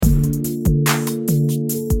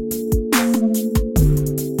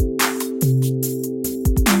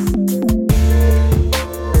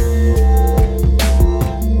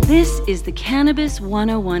the Cannabis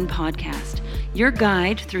 101 podcast, your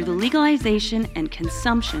guide through the legalization and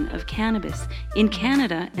consumption of cannabis in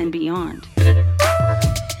Canada and beyond.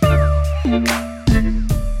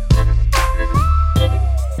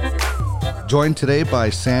 Joined today by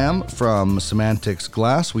Sam from Semantics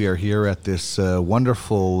Glass. We are here at this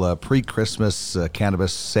wonderful pre-Christmas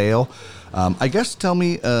cannabis sale. I guess tell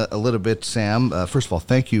me a little bit, Sam. First of all,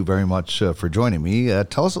 thank you very much for joining me.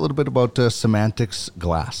 Tell us a little bit about Semantics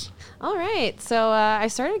Glass. All right. So I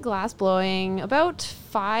started glass blowing about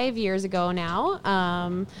 5 years ago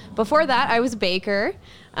now. Before that, I was a baker.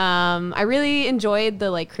 I really enjoyed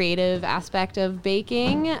the creative aspect of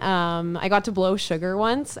baking. I got to blow sugar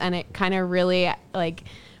once, and it kind of really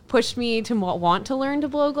pushed me to want to learn to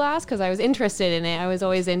blow glass because I was interested in it. I was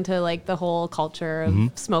always into the whole culture of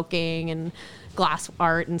smoking and glass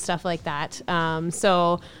art and stuff like that.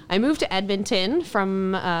 So I moved to Edmonton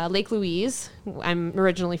from Lake Louise. I'm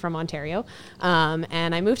originally from Ontario.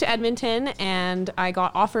 And I moved to Edmonton, and I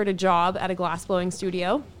got offered a job at a glass blowing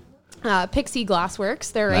studio. Pixie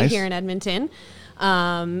Glassworks, they're right here in Edmonton,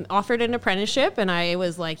 offered an apprenticeship, and I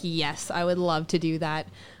was like, yes, I would love to do that.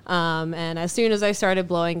 And as soon as I started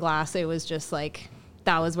blowing glass, it was just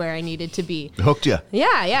that was where I needed to be. Hooked you.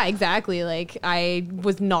 Yeah, exactly. I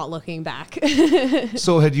was not looking back.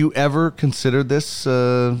 So had you ever considered this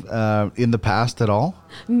in the past at all?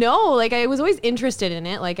 No, I was always interested in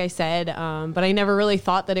it, like I said, but I never really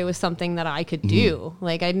thought that it was something that I could do.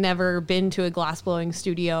 I'd never been to a glass blowing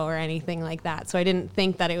studio or anything like that, so I didn't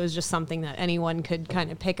think that it was just something that anyone could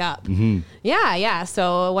kind of pick up. Yeah.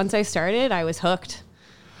 So once I started, I was hooked.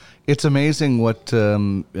 It's amazing what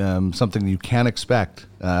something you can't expect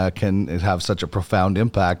can have such a profound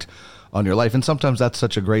impact on your life. And sometimes that's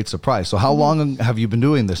such a great surprise. So how long have you been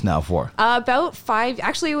doing this now for? About 5.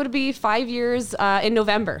 Actually, it would be 5 years in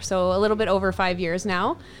November. So a little bit over 5 years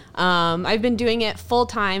now. I've been doing it full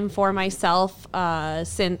time for myself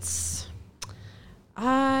since...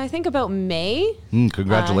 I think about May.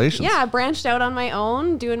 Congratulations. I branched out on my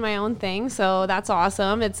own, doing my own thing. So that's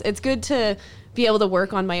awesome. It's good to be able to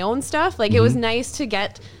work on my own stuff. It was nice to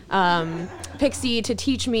get Pixie to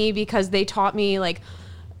teach me because they taught me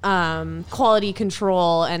quality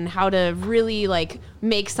control and how to really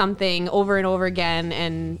make something over and over again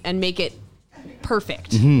and make it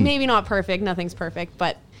perfect. Maybe not perfect. Nothing's perfect,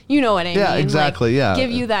 but you know what I mean. Yeah, exactly.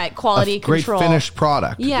 Give you that quality control. Great finished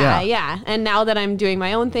product. Yeah. And now that I'm doing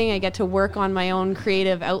my own thing, I get to work on my own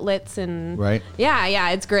creative outlets and Yeah,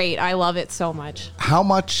 it's great. I love it so much. How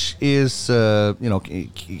much is for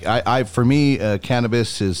me,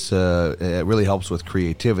 cannabis is it really helps with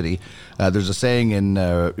creativity. There's a saying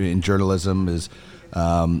in journalism is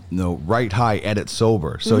write high, edit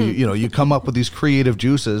sober. So you come up with these creative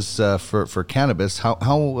juices for cannabis.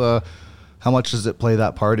 How much does it play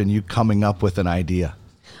that part in you coming up with an idea?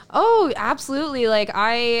 Oh, absolutely.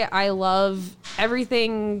 I love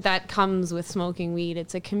everything that comes with smoking weed.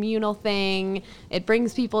 It's a communal thing. It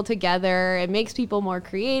brings people together. It makes people more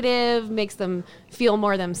creative, makes them feel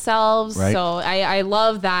more themselves. Right. So I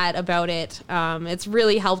love that about it. It's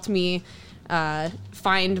really helped me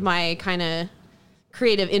find my kind of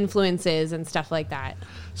creative influences and stuff like that.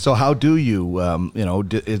 So how do you,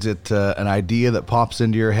 is it an idea that pops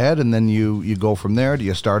into your head and then you go from there? Do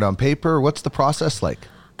you start on paper? What's the process like?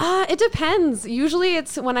 It depends. Usually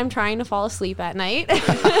it's when I'm trying to fall asleep at night.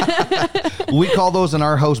 We call those in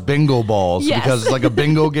our house bingo balls because it's like a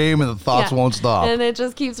bingo game and the thoughts won't stop. And it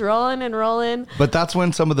just keeps rolling and rolling. But that's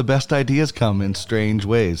when some of the best ideas come in strange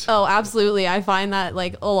ways. Oh, absolutely. I find that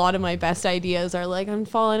a lot of my best ideas are I'm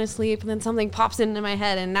falling asleep and then something pops into my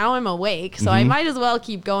head and now I'm awake. So I might as well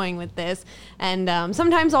keep going with this. And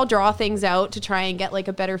sometimes I'll draw things out to try and get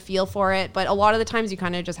a better feel for it. But a lot of the times you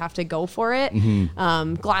kind of just have to go for it.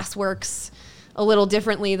 Glass works a little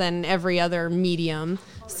differently than every other medium.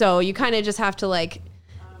 So you kind of just have to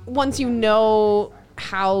once you know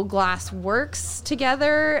how glass works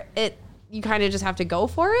together, you kind of just have to go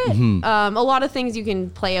for it. A lot of things you can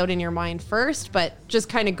play out in your mind first, but just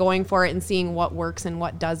kind of going for it and seeing what works and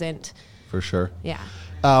what doesn't. For sure. Yeah.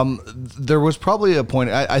 There was probably a point,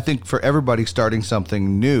 I think for everybody starting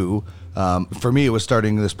something new, for me, it was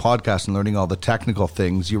starting this podcast and learning all the technical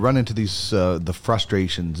things. You run into these the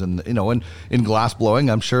frustrations, and in glass blowing,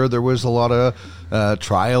 I'm sure there was a lot of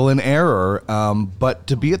trial and error. But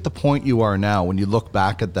to be at the point you are now, when you look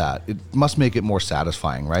back at that, it must make it more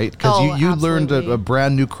satisfying, right? Because you learned a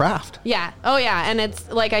brand new craft. Yeah. Oh, yeah. And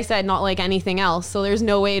it's like I said, not like anything else. So there's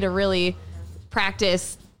no way to really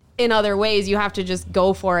practice in other ways. You have to just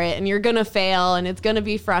go for it, and you're gonna fail, and it's gonna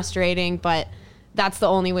be frustrating, but that's the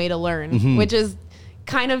only way to learn, which is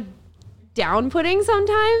kind of down-putting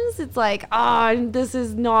sometimes. It's like, this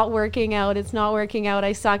is not working out. It's not working out.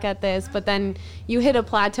 I suck at this. But then you hit a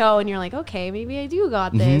plateau and you're like, okay, maybe I do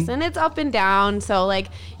got this. And it's up and down. So like,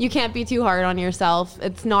 you can't be too hard on yourself.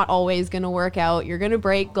 It's not always going to work out. You're going to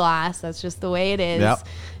break glass. That's just the way it is. Yep.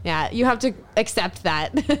 Yeah, you have to accept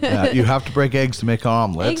that. Yeah, you have to break eggs to make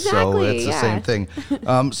omelets. Exactly, so it's the same thing.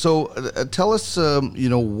 So tell us,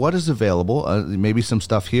 what is available, maybe some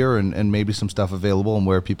stuff here and maybe some stuff available and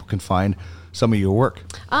where people can find some of your work.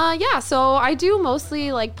 So I do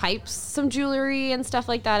mostly like pipes, some jewelry and stuff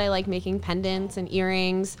like that. I like making pendants and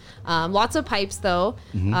earrings. Lots of pipes though.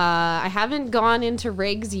 I haven't gone into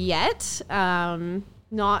rigs yet.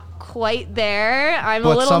 Not quite there. I'm a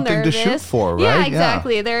little something nervous. to shoot for, right? Yeah,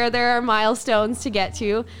 exactly. Yeah. There are milestones to get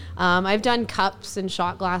to. I've done cups and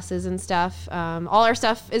shot glasses and stuff. All our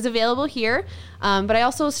stuff is available here. But I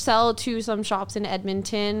also sell to some shops in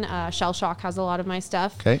Edmonton. Shell Shock has a lot of my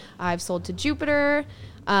stuff. Okay. I've sold to Jupiter.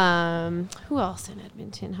 Who else in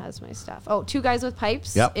Edmonton has my stuff? Oh, Two Guys with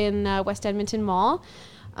Pipes in West Edmonton Mall.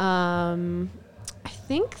 I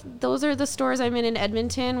think those are the stores I'm in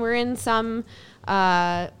Edmonton. We're in some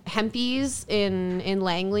Hempies in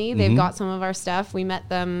Langley. They've got some of our stuff. We met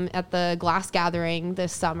them at the Glass Gathering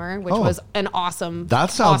this summer, which was an awesome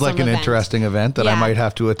That sounds like an interesting event that I might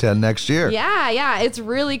have to attend next year. Yeah, it's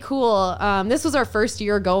really cool. This was our first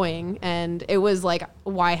year going, and it was like,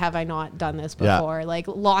 why have I not done this before? Like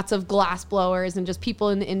lots of glass blowers and just people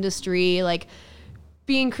in the industry, like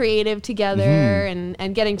being creative together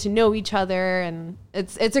and getting to know each other, and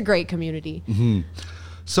it's a great community.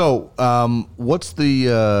 So, what's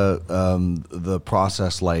the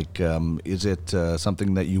process like? Is it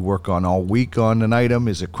something that you work on all week on an item?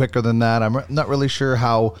 Is it quicker than that? I'm not really sure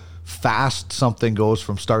how fast something goes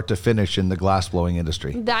from start to finish in the glass blowing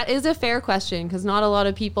industry. That is a fair question because not a lot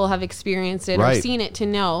of people have experienced it or seen it to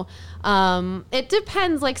know. It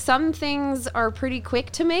depends. Like some things are pretty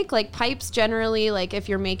quick to make. Like pipes generally, like if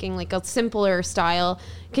you're making like a simpler style,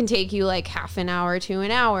 can take you like half an hour to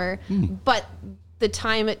an hour. But the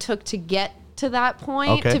time it took to get to that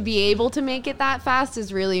point to be able to make it that fast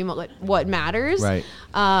is really what matters. Right.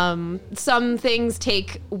 Some things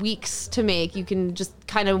take weeks to make. You can just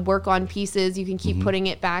kind of work on pieces. You can keep putting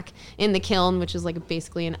it back in the kiln, which is like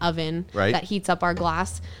basically an oven that heats up our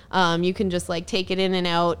glass. You can just like take it in and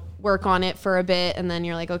out, work on it for a bit, and then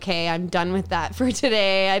you're like, okay, I'm done with that for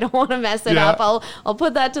today. I don't want to mess it up. I'll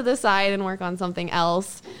put that to the side and work on something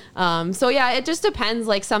else. So yeah, it just depends.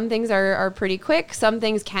 Like some things are pretty quick. Some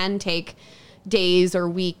things can take days or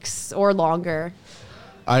weeks or longer.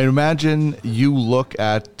 I imagine you look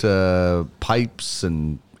at pipes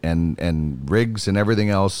and rigs and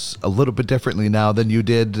everything else a little bit differently now than you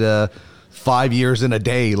did 5 years in a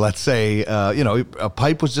day. Let's say, a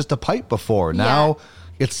pipe was just a pipe before. Now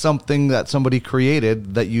it's something that somebody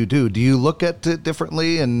created that you do. Do you look at it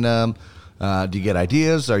differently? And do you get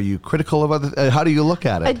ideas? Are you critical of other? How do you look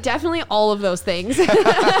at it? Definitely all of those things.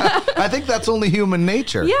 I think that's only human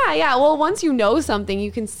nature. Yeah. Well, once you know something,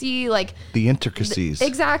 you can see like the intricacies.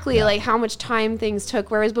 Exactly, like how much time things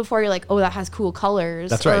took. Whereas before, you're like, oh, that has cool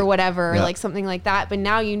colors, that's right, or whatever, like something like that. But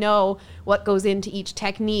now you know what goes into each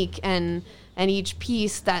technique and each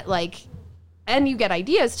piece that like, and you get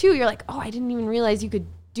ideas too. You're like, oh, I didn't even realize you could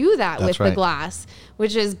do that with the glass,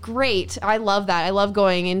 which is great. I love that. I love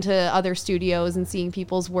going into other studios and seeing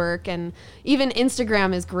people's work, and even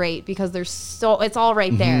Instagram is great because it's all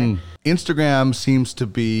right there. Instagram seems to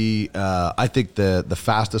be, I think, the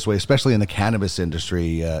fastest way, especially in the cannabis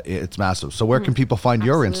industry. It's massive. So where can people find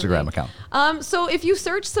your Instagram account? So if you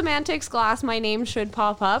search Semantics Glass, my name should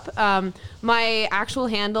pop up. My actual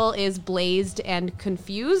handle is Blazed and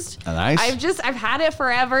Confused. Nice. I've had it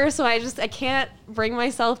forever, so I can't bring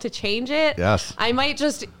myself to change it. Yes. I might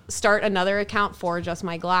just start another account for just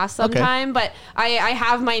my glass sometime, but I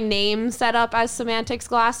have my name set up as Semantics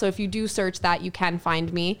Glass, so if you do search that, you can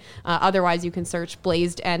find me. Otherwise, you can search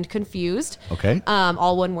Blazed and Confused. Okay.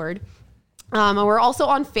 All one word. And we're also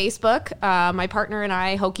on Facebook. My partner and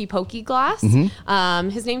I, Hokey Pokey Glass.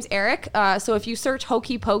 His name's Eric. So if you search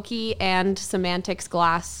Hokey Pokey and Semantics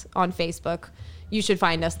Glass on Facebook, you should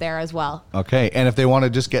find us there as well. Okay. And if they want to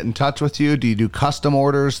just get in touch with you, do you do custom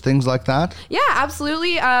orders, things like that? Yeah,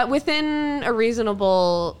 absolutely. Within a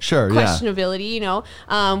reasonable questionability,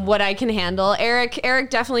 what I can handle. Eric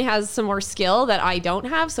definitely has some more skill that I don't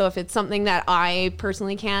have. So if it's something that I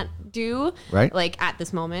personally can't do, right, like at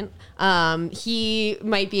this moment. He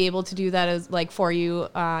might be able to do that as like for you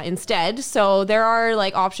instead. So there are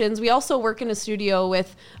like options. We also work in a studio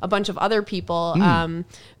with a bunch of other people.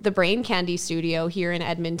 The Brain Candy Studio here in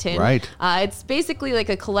Edmonton. Right. It's basically like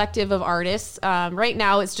a collective of artists. Right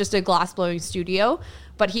now it's just a glass blowing studio,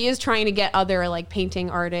 but he is trying to get other like painting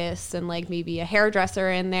artists and like maybe a hairdresser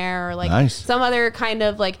in there, or like some other kind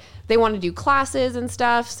of like, they want to do classes and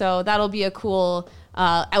stuff. So that'll be a cool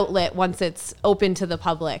outlet once it's open to the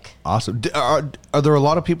public. Awesome. Are there a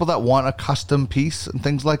lot of people that want a custom piece and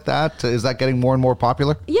things like that? Is that getting more and more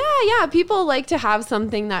popular? Yeah. People like to have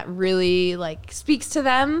something that really like speaks to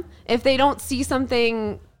them. If they don't see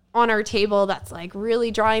something on our table that's like really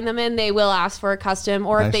drawing them in, they will ask for a custom.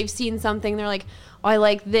 Or if they've seen something, they're like, oh, I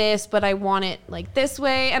like this, but I want it like this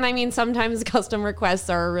way. And I mean, sometimes custom requests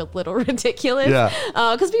are a little ridiculous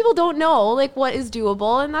because people don't know like what is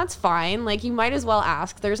doable, and that's fine. Like you might as well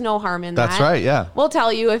ask. There's no harm in that. That's right. Yeah. We'll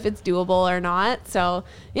tell you if it's doable or not. So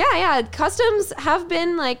yeah. Customs have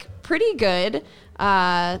been like pretty good.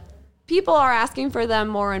 People are asking for them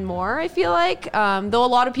more and more, I feel like. Though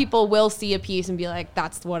a lot of people will see a piece and be like,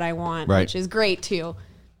 that's what I want, which is great too.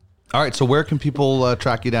 All right. So where can people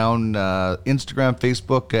track you down? Instagram,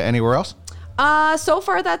 Facebook, anywhere else? So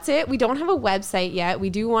far, that's it. We don't have a website yet. We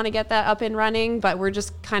do want to get that up and running, but we're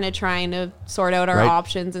just kind of trying to sort out our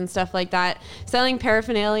options and stuff like that. Selling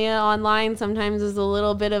paraphernalia online sometimes is a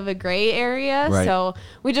little bit of a gray area. So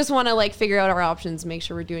we just want to like figure out our options, make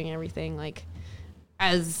sure we're doing everything like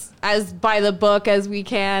as by the book as we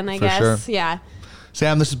can, I guess. Sure. Yeah.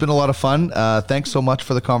 Sam, this has been a lot of fun. Thanks so much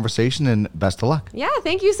for the conversation, and best of luck. Yeah,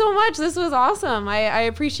 thank you so much. This was awesome. I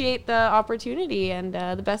appreciate the opportunity, and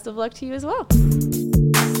the best of luck to you as well.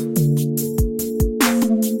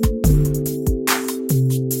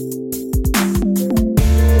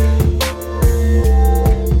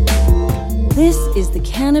 This is the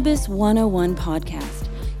Cannabis 101 podcast,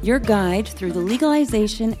 your guide through the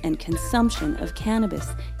legalization and consumption of cannabis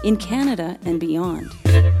in Canada and beyond.